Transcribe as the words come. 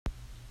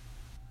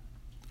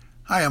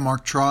Hi, I'm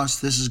Mark Tross.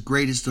 This is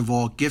Greatest of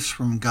All Gifts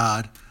from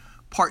God,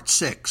 Part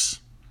 6,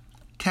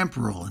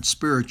 Temporal and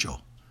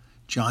Spiritual.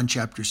 John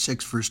chapter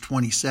 6, verse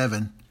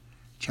 27,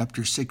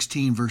 chapter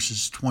 16,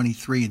 verses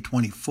 23 and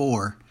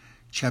 24,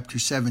 chapter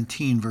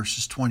 17,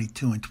 verses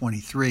 22 and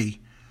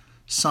 23,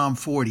 Psalm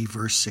 40,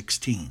 verse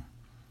 16.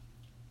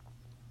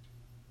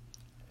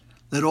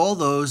 Let all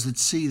those that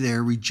see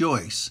there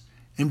rejoice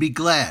and be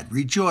glad.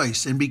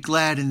 Rejoice and be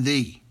glad in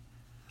thee.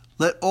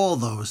 Let all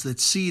those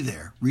that see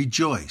there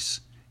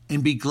rejoice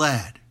and be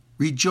glad.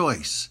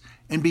 Rejoice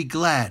and be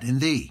glad in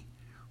thee.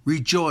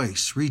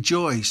 Rejoice,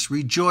 rejoice,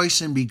 rejoice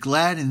and be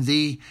glad in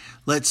thee.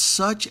 Let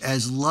such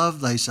as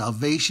love thy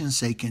salvation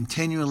say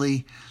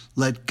continually,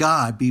 let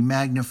God be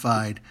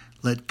magnified.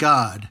 Let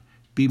God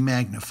be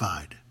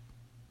magnified.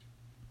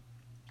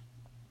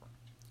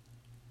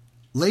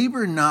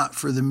 Labor not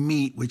for the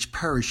meat which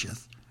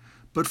perisheth,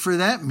 but for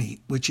that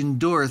meat which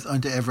endureth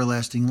unto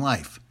everlasting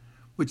life,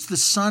 which the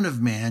Son of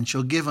Man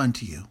shall give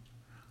unto you.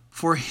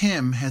 For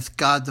him hath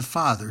God the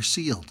Father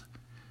sealed.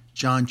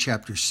 John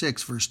chapter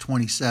 6, verse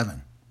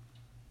 27.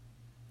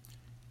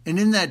 And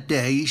in that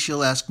day ye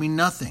shall ask me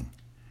nothing.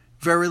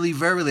 Verily,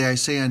 verily, I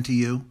say unto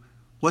you,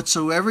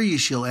 whatsoever ye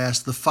shall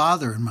ask the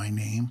Father in my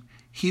name,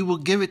 he will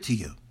give it to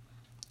you.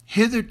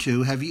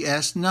 Hitherto have ye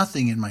asked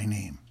nothing in my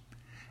name.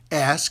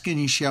 Ask, and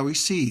ye shall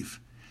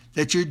receive,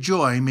 that your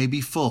joy may be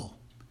full.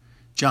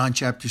 John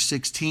chapter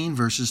 16,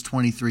 verses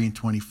 23 and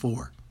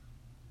 24.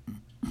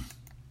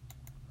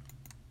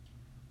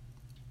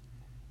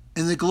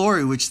 And the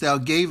glory which thou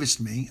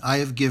gavest me, I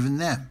have given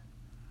them,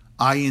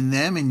 I in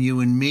them and you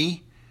in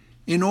me,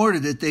 in order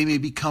that they may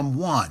become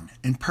one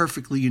and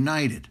perfectly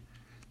united,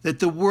 that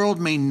the world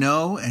may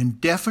know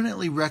and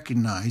definitely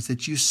recognize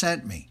that you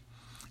sent me,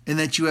 and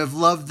that you have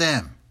loved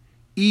them,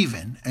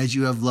 even as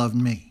you have loved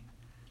me.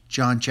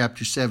 John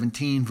chapter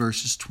 17,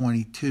 verses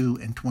 22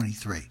 and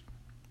 23.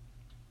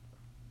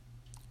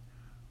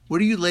 What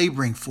are you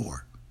laboring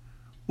for?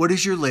 What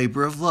is your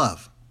labor of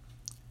love?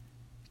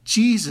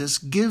 Jesus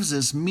gives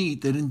us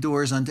meat that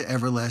endures unto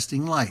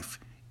everlasting life,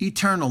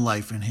 eternal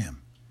life in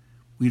him.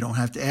 We don't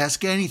have to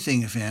ask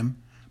anything of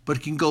him,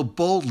 but can go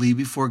boldly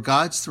before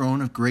God's throne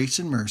of grace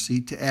and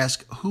mercy to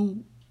ask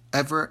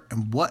whoever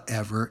and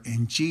whatever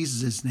in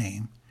Jesus'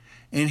 name,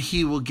 and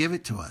he will give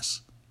it to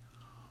us.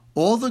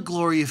 All the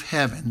glory of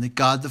heaven that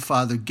God the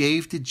Father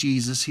gave to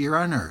Jesus here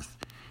on earth,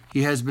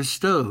 he has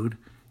bestowed,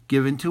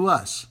 given to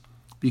us,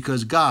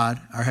 because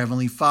God, our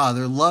Heavenly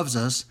Father, loves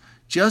us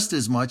just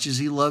as much as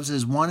he loves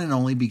his one and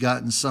only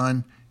begotten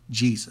Son,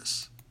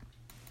 Jesus.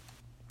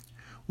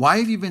 Why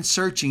have you been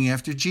searching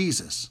after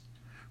Jesus?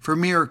 For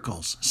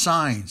miracles,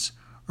 signs,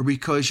 or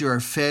because you are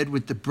fed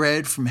with the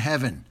bread from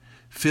heaven,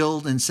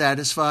 filled and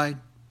satisfied?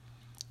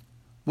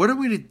 What are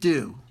we to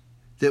do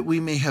that we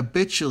may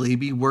habitually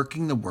be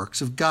working the works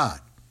of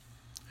God?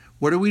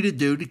 What are we to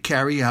do to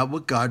carry out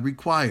what God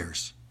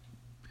requires?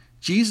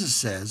 Jesus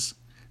says,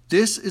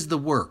 this is the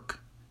work,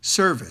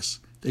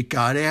 service, that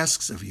God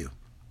asks of you,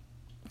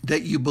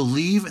 that you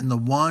believe in the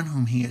one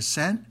whom he has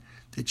sent,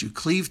 that you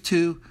cleave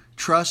to,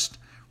 trust,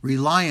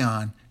 rely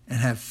on, and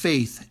have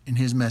faith in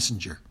his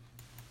messenger.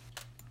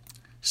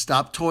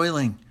 Stop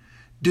toiling,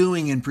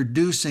 doing and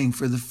producing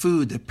for the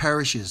food that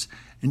perishes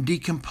and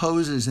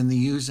decomposes in the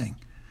using,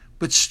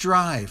 but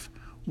strive,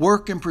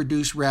 work and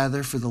produce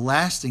rather for the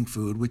lasting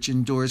food which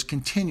endures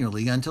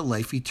continually unto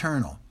life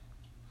eternal.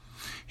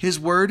 His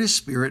word is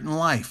spirit and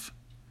life.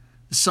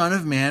 The Son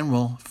of Man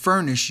will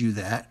furnish you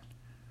that,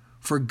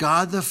 for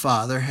God the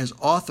Father has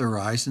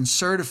authorized and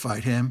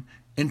certified him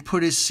and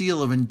put his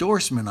seal of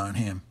endorsement on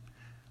him.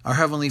 Our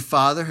Heavenly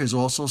Father has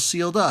also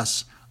sealed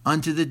us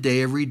unto the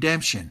day of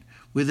redemption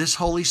with his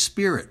Holy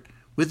Spirit,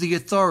 with the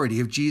authority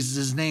of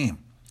Jesus' name,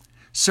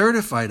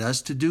 certified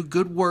us to do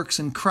good works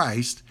in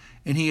Christ,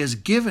 and he has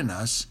given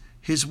us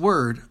his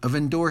word of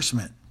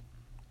endorsement.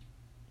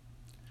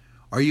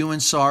 Are you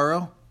in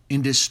sorrow,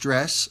 in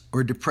distress,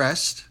 or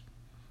depressed?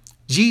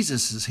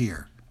 Jesus is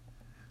here.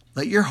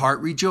 Let your heart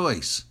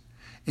rejoice,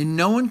 and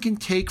no one can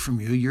take from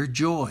you your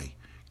joy,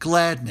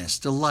 gladness,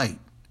 delight.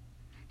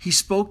 He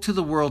spoke to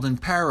the world in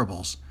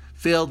parables,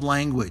 veiled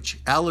language,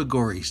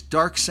 allegories,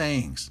 dark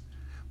sayings.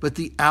 But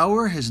the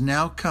hour has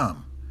now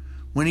come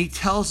when he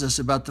tells us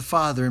about the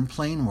Father in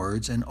plain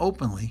words and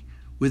openly,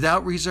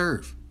 without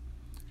reserve.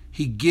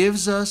 He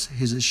gives us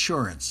his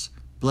assurance.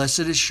 Blessed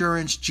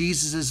assurance,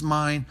 Jesus is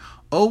mine.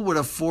 Oh, what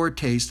a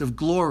foretaste of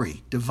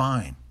glory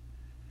divine.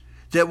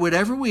 That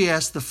whatever we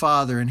ask the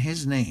Father in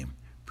his name,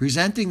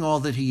 presenting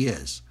all that he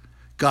is,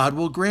 God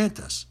will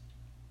grant us.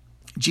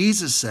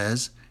 Jesus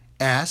says,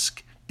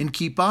 ask and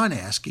keep on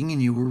asking,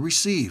 and you will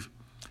receive,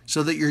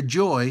 so that your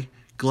joy,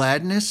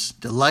 gladness,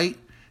 delight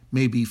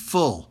may be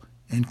full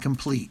and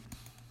complete.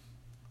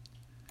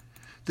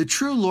 The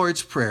true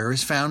Lord's Prayer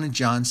is found in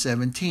John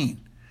 17,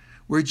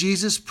 where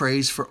Jesus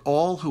prays for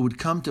all who would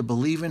come to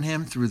believe in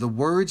him through the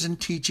words and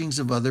teachings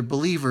of other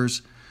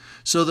believers,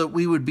 so that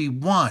we would be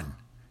one,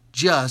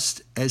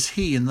 just as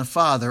he and the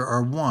Father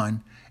are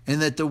one,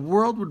 and that the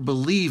world would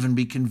believe and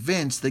be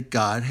convinced that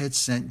God had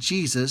sent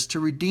Jesus to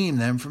redeem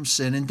them from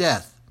sin and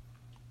death.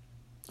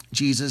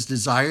 Jesus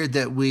desired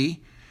that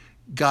we,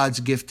 God's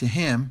gift to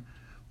him,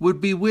 would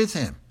be with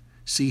him,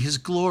 see his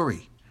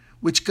glory,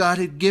 which God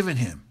had given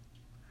him,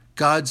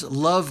 God's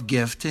love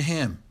gift to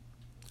him.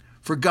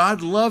 For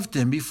God loved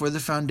him before the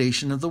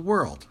foundation of the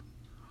world.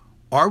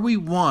 Are we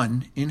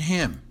one in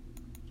him?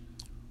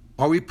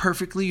 Are we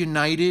perfectly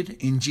united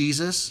in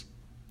Jesus?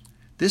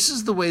 This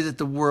is the way that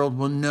the world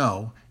will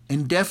know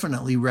and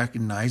definitely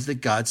recognize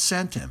that God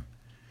sent him,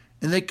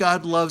 and that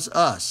God loves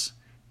us,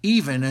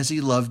 even as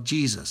he loved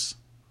Jesus.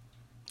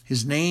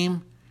 His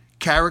name,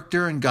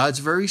 character, and God's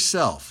very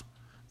self,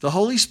 the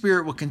Holy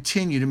Spirit will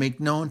continue to make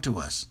known to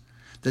us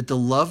that the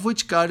love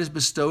which God has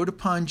bestowed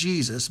upon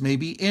Jesus may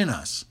be in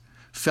us,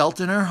 felt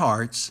in our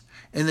hearts,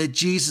 and that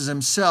Jesus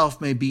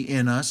himself may be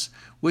in us,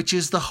 which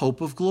is the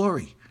hope of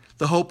glory,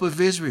 the hope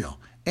of Israel,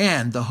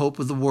 and the hope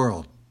of the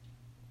world.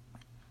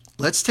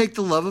 Let's take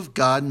the love of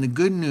God and the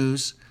good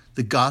news,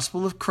 the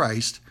gospel of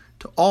Christ,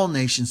 to all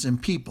nations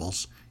and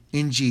peoples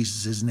in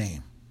Jesus'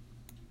 name.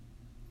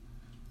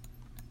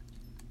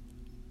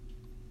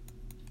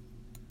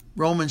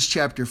 Romans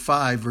chapter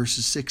 5,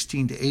 verses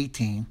 16 to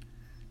 18,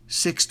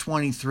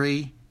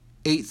 6:23,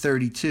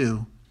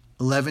 8:32,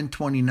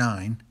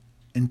 11:29,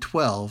 and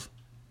 12,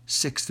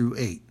 6 through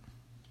 8.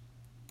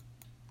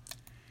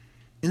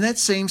 In that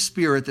same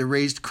Spirit that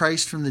raised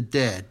Christ from the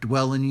dead,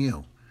 dwell in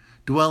you.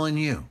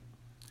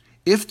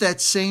 If that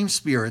same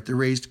Spirit that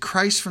raised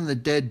Christ from the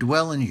dead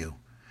dwell in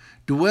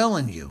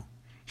you,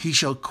 he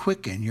shall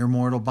quicken your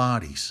mortal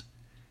bodies.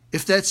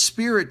 If that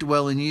Spirit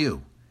dwell in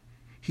you,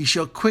 he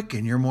shall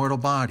quicken your mortal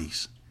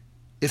bodies.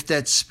 If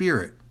that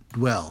Spirit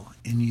dwell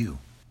in you.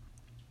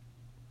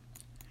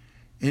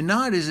 And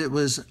not as it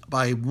was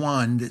by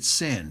one that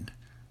sinned,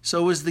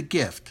 so was the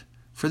gift.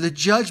 For the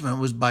judgment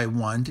was by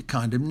one to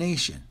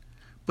condemnation,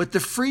 but the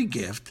free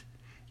gift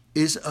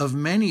is of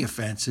many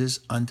offenses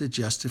unto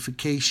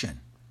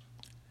justification.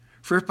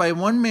 For if by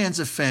one man's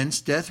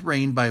offense death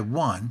reigned by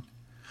one,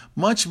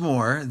 much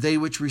more they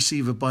which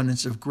receive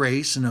abundance of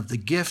grace and of the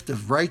gift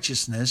of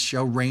righteousness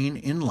shall reign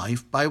in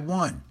life by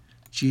one,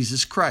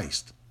 Jesus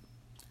Christ.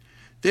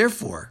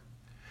 Therefore,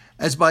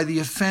 as by the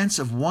offense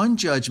of one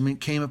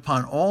judgment came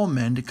upon all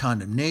men to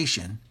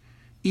condemnation,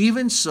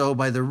 even so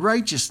by the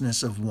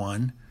righteousness of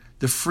one,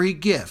 the free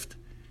gift,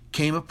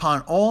 came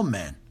upon all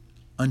men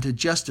unto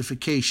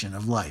justification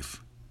of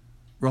life.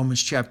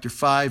 Romans chapter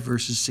 5,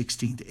 verses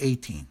 16 to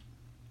 18.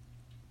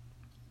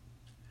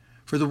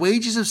 For the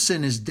wages of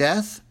sin is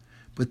death,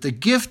 but the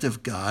gift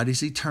of God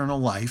is eternal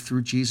life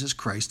through Jesus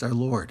Christ our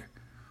Lord.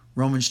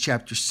 Romans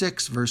chapter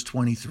 6, verse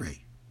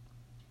 23.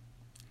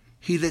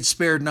 He that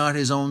spared not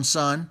his own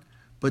Son,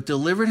 but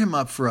delivered him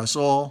up for us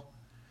all,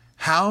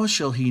 how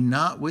shall he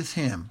not with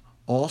him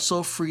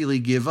also freely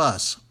give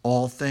us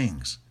all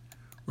things?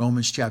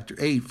 Romans chapter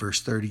 8,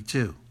 verse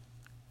 32.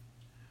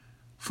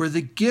 For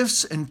the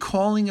gifts and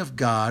calling of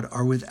God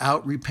are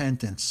without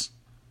repentance.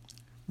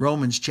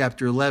 Romans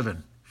chapter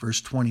 11, verse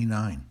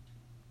 29.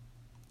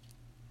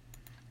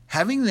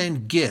 Having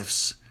then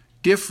gifts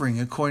differing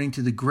according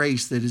to the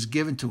grace that is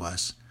given to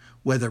us,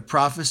 whether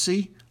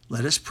prophecy,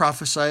 let us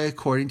prophesy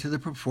according to the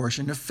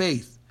proportion of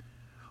faith,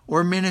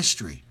 or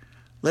ministry,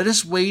 let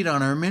us wait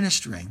on our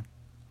ministering,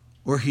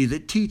 or he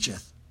that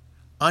teacheth,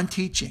 on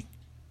teaching,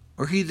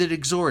 or he that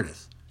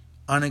exhorteth,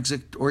 on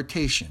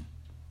exhortation.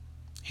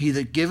 He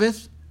that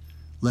giveth,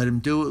 let him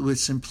do it with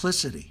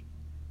simplicity.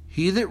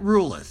 He that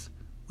ruleth,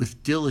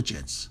 with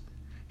diligence.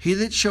 He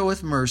that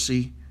showeth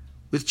mercy,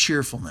 with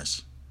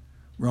cheerfulness.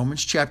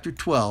 Romans chapter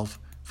 12,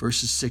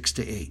 verses 6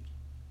 to 8.